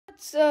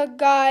What's up,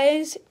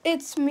 guys?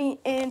 It's me,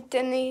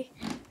 Anthony,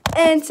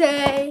 and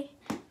today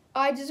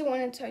I just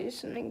want to tell you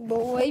something,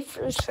 but wait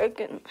for a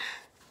second.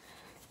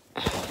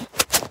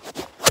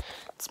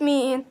 It's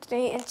me,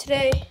 Anthony, and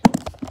today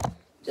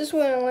just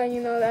want to let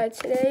you know that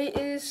today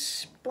is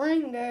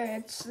spring day.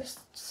 It's the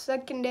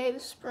second day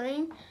of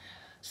spring,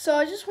 so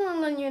I just want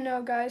to let you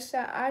know, guys,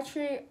 that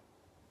actually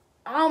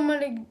I'm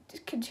gonna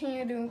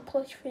continue doing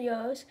plush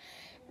videos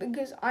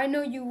because I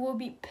know you will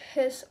be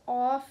pissed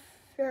off.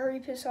 Very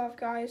pissed off,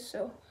 guys.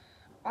 So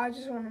I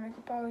just want to make an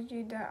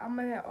apology that I'm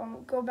gonna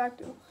go back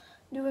to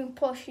doing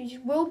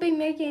plushies. We'll be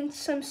making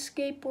some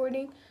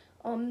skateboarding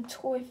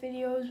toy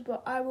videos,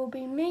 but I will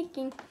be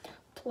making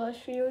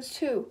plush videos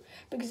too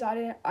because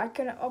I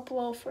couldn't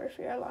upload for a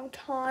very long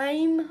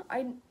time.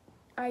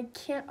 I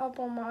can't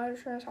upload my other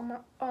channels. I'm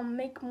gonna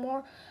make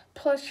more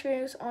plush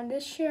videos on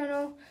this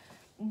channel,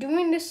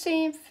 doing the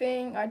same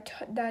thing that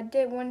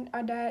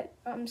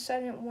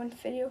said in one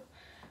video.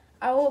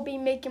 I will be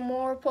making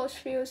more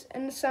plush videos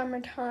in the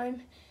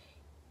summertime,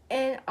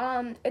 and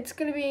it's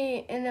gonna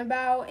be in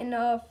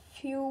a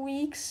few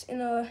weeks. In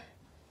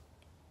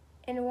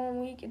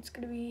 1 week, it's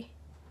gonna be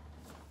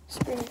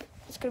spring.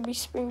 It's gonna be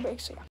spring break. So yeah.